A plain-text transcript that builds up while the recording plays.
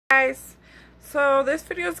guys, so this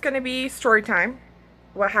video is going to be story time.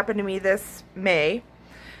 What happened to me this May.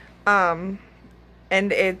 And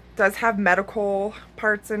it does have medical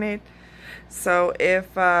parts in it. So if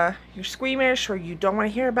you're squeamish or you don't want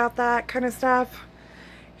to hear about that kind of stuff,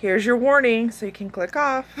 here's your warning so you can click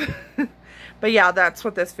off. But yeah, that's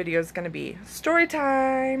what this video is going to be. Story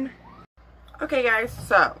time. Okay guys,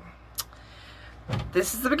 so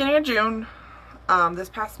this is the beginning of June. This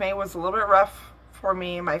past May was a little bit rough for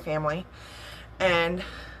me and my family, and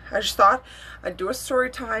I just thought I'd do a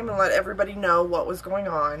story time and let everybody know what was going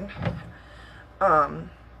on,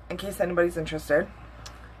 in case anybody's interested.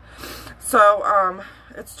 So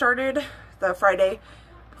it started the Friday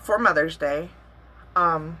before Mother's Day.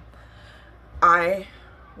 I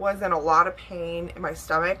was in a lot of pain in my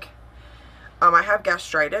stomach. I have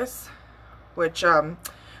gastritis, which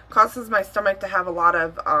causes my stomach to have a lot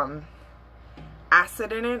of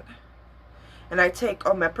acid in it, and I take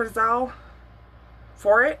omeprazole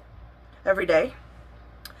for it every day.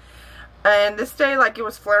 And this day, like, it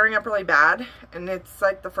was flaring up really bad, and it's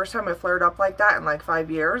like the first time it flared up like that in like 5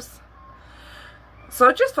 years. So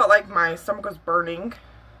it just felt like my stomach was burning,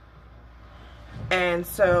 and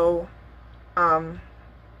so I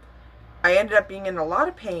ended up being in a lot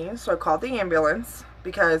of pain. So I called the ambulance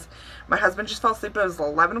because my husband just fell asleep. It was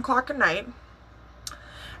 11 o'clock at night,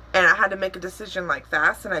 and I had to make a decision like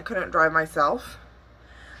fast, and I couldn't drive myself.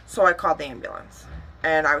 So I called the ambulance,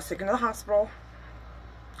 and I was taken to the hospital.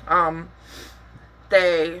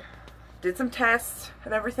 They did some tests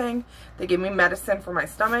and everything. They gave me medicine for my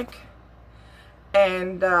stomach.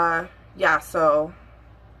 And yeah, so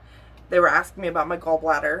they were asking me about my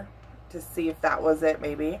gallbladder to see if that was it,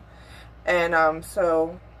 maybe. And then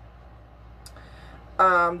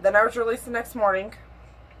I was released the next morning.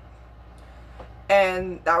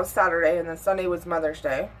 And that was Saturday, and then Sunday was Mother's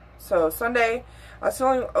Day. So Sunday, I was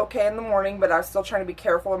feeling okay in the morning, but I was still trying to be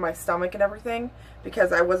careful with my stomach and everything,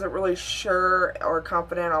 because I wasn't really sure or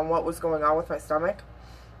confident on what was going on with my stomach.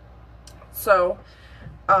 So,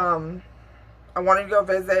 I wanted to go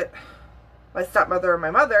visit my stepmother and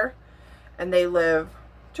my mother, and they live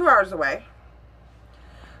 2 hours away.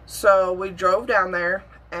 So we drove down there,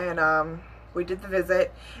 and we did the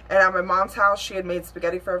visit, and at my mom's house, she had made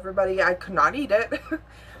spaghetti for everybody. I could not eat it,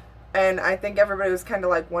 and I think everybody was kind of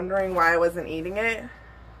like wondering why I wasn't eating it,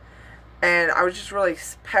 and I was just really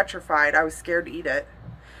petrified. I was scared to eat it,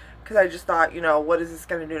 because I just thought, you know, what is this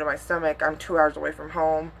going to do to my stomach? I'm 2 hours away from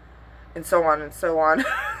home, and so on and so on.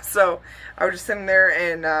 So I was just sitting there,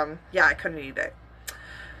 and yeah, I couldn't eat it.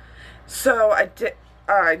 So I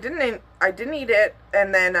didn't eat it,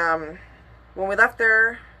 and then when we left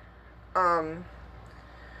there,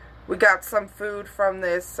 we got some food from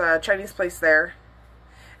this Chinese place there,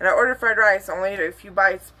 and I ordered fried rice. I only ate a few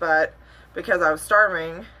bites, but because I was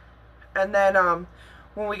starving. And then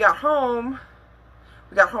when we got home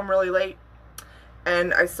really late,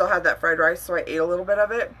 and I still had that fried rice, so I ate a little bit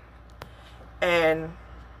of it, and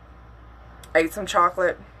I ate some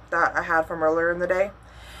chocolate that I had from earlier in the day,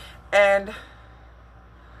 and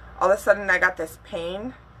all of a sudden I got this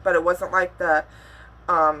pain, but it wasn't like the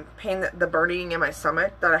pain, the burning in my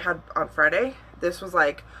stomach that I had on Friday. This was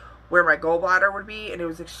like where my gallbladder would be, and it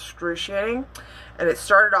was excruciating. And it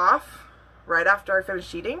started off right after I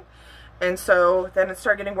finished eating, and so then it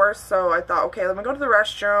started getting worse. So I thought, okay, let me go to the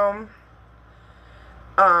restroom,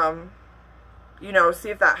 you know, see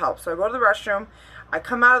if that helps. So I go to the restroom, I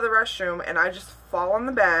come out of the restroom, and I just fall on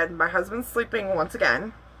the bed. My husband's sleeping once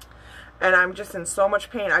again, and I'm just in so much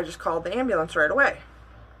pain. I just called the ambulance right away.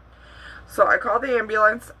 So I called the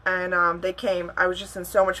ambulance, and they came. I was just in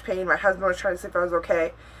so much pain. My husband was trying to see if I was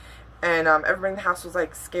okay, and everybody in the house was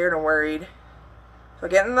like scared and worried. So I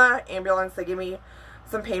get in the ambulance. They gave me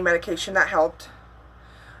some pain medication that helped.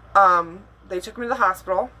 They took me to the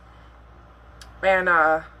hospital, and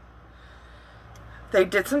they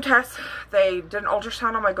did some tests. They did an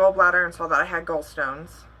ultrasound on my gallbladder and saw that I had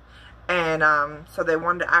gallstones, and so they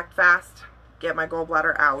wanted to act fast, get my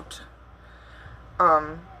gallbladder out.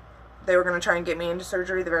 They were going to try and get me into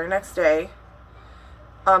surgery the very next day.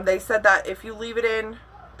 They said that if you leave it in,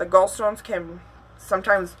 the gallstones can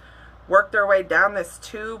sometimes work their way down this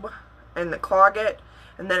tube and clog it,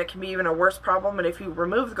 and then it can be even a worse problem. And if you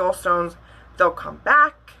remove the gallstones, they'll come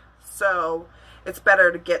back. So it's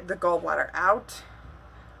better to get the gallbladder out,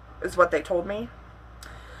 is what they told me.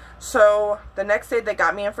 So the next day they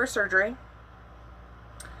got me in for surgery,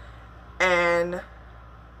 and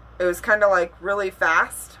it was kind of like really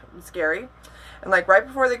fast and scary. And like right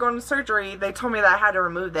before they go into surgery, they told me that I had to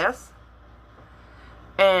remove this,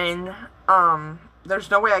 and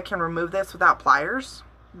there's no way I can remove this without pliers.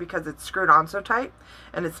 because it's screwed on so tight,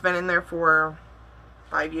 and it's been in there for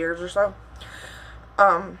 5 years or so.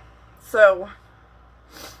 So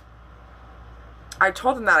I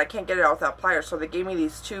told them that I can't get it out without pliers, so they gave me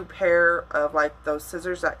these 2 pair of like those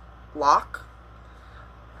scissors that lock,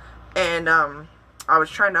 and I was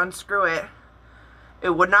trying to unscrew it.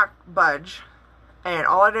 It would not budge, and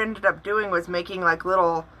all it ended up doing was making like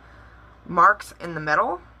little marks in the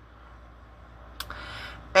middle,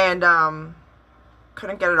 and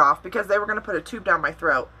couldn't get it off because they were going to put a tube down my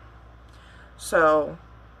throat, so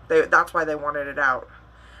that's why they wanted it out.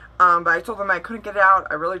 But I told them I couldn't get it out.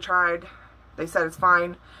 I really tried. They said it's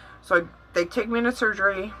fine, so they take me into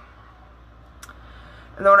surgery,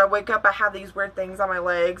 and then when I wake up I have these weird things on my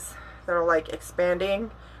legs that are like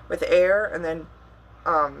expanding with air, and then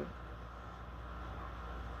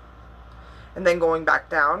going back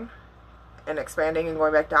down, and expanding and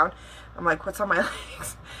going back down. I'm like, what's on my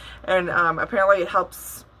legs? And apparently it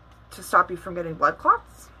helps to stop you from getting blood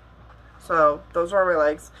clots. So those were my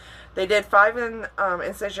legs. They did 5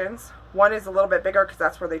 incisions. One is a little bit bigger because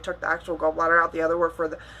that's where they took the actual gallbladder out. The other were for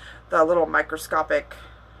the little microscopic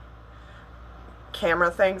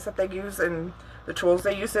camera things that they use and the tools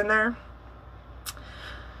they use in there.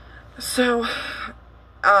 So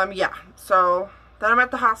yeah, so then I'm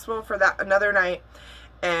at the hospital for that another night,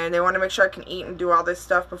 and they want to make sure I can eat and do all this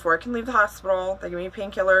stuff before I can leave the hospital. They give me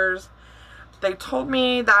painkillers. They told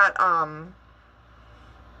me that I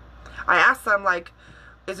asked them, like,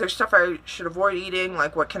 is there stuff I should avoid eating?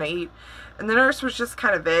 Like, what can I eat? And the nurse was just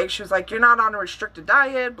kind of vague. She was like, you're not on a restricted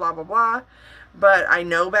diet, blah, blah, blah. But I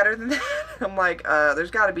know better than that. I'm like,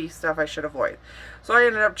 there's got to be stuff I should avoid. So I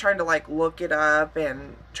ended up trying to, like, look it up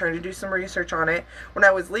and trying to do some research on it. When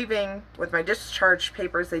I was leaving with my discharge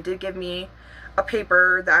papers, they did give me a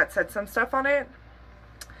paper that said some stuff on it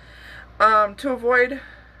to avoid,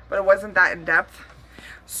 but it wasn't that in-depth.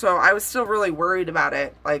 So I was still really worried about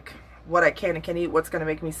it, like what I can and can't eat, what's going to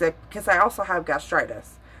make me sick, because I also have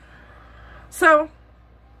gastritis. So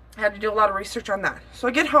I had to do a lot of research on that. So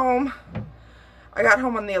I get home. I got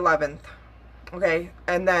home on the 11th, okay,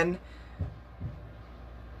 and then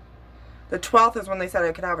the 12th is when they said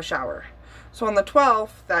I could have a shower. So on the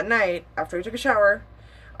 12th, that night, after I took a shower,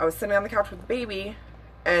 I was sitting on the couch with the baby,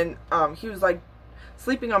 and he was like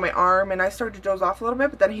sleeping on my arm, and I started to doze off a little bit,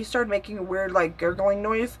 but then he started making a weird like gurgling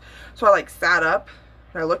noise. So I like sat up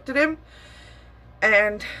and I looked at him,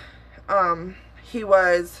 and he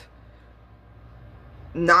was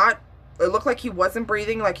not, it looked like he wasn't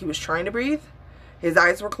breathing, like he was trying to breathe. His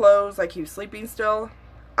eyes were closed, like he was sleeping still.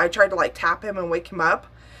 I tried to like tap him and wake him up,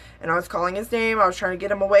 and I was calling his name. I was trying to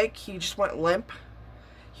get him awake. He just went limp.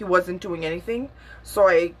 He wasn't doing anything. So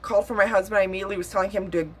I called for my husband. I immediately was telling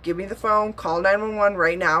him to give me the phone, call 911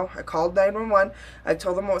 right now. I called 911. I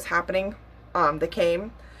told them what was happening. They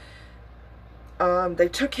came. They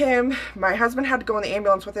took him. My husband had to go in the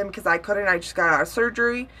ambulance with him because I couldn't. I just got out of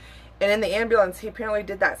surgery. And in the ambulance, he apparently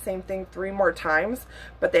did that same thing 3 more times.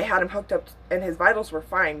 But they had him hooked up, and his vitals were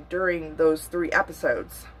fine during those 3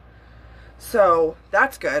 episodes. So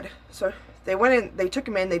that's good. So they went in, they took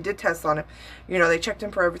him in, they did tests on him. You know, they checked him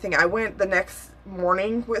for everything. I went the next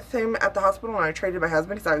morning with him at the hospital, and I traded my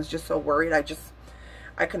husband because I was just so worried.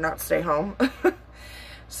 I could not stay home.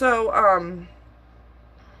 So,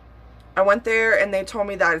 I went there, and they told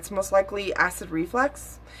me that it's most likely acid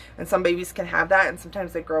reflux, and some babies can have that, and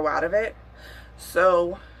sometimes they grow out of it.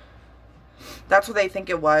 So that's what they think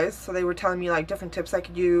it was. So they were telling me like different tips I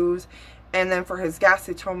could use. And then for his gas,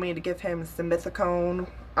 they told me to give him simethicone.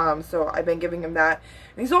 So I've been giving him that.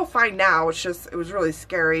 And he's all fine now. It's just, it was really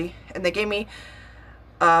scary. And they gave me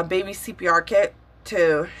a baby CPR kit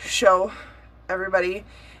to show everybody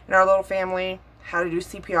in our little family how to do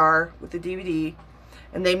CPR with the DVD.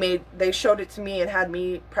 And they showed it to me and had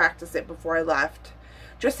me practice it before I left,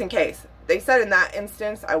 just in case. They said in that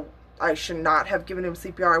instance, I should not have given him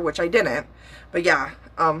CPR, which I didn't. But yeah,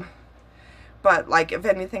 but like if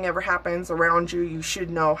anything ever happens around you, you should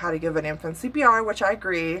know how to give an infant CPR, which I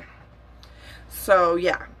agree. So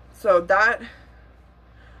yeah, so that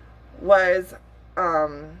was,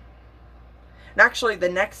 and actually the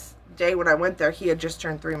next day when I went there, he had just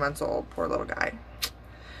turned 3 months old, poor little guy.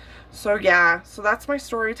 So yeah, so that's my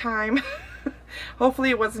story time. Hopefully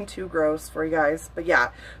it wasn't too gross for you guys. But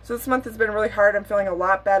yeah, so this month has been really hard. I'm feeling a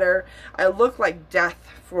lot better. I look like death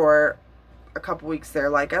for a couple weeks there.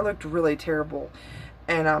 Like, I looked really terrible.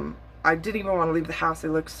 And I didn't even want to leave the house. I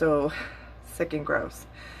looked so sick and gross.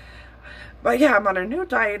 But yeah, I'm on a new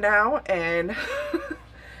diet now. And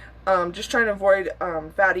just trying to avoid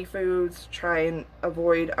fatty foods. Try and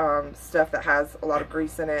avoid stuff that has a lot of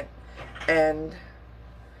grease in it. And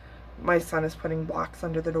my son is putting blocks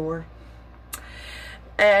under the door.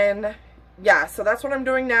 And yeah, so that's what I'm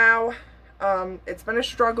doing now. It's been a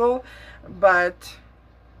struggle, but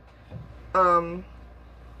I'm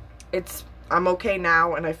okay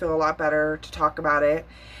now, and I feel a lot better to talk about it.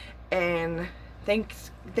 And thank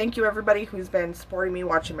you everybody who's been supporting me,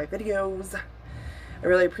 watching my videos. I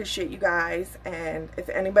really appreciate you guys. And if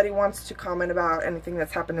anybody wants to comment about anything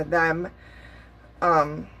that's happened to them,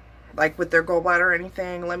 like with their gallbladder or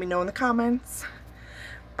anything, let me know in the comments.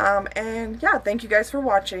 And yeah, thank you guys for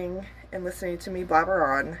watching and listening to me blabber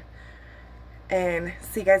on. And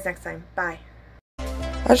see you guys next time. Bye.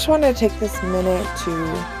 I just wanted to take this minute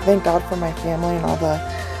to thank God for my family and all the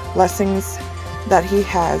blessings that He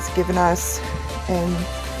has given us. And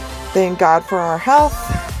thank God for our health.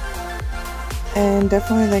 And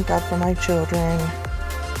definitely thank God for my children.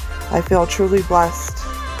 I feel truly blessed.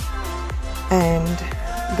 And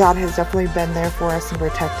God has definitely been there for us and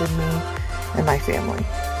protected me and my family.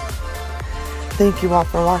 Thank you all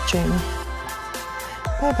for watching.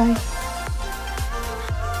 Bye-bye.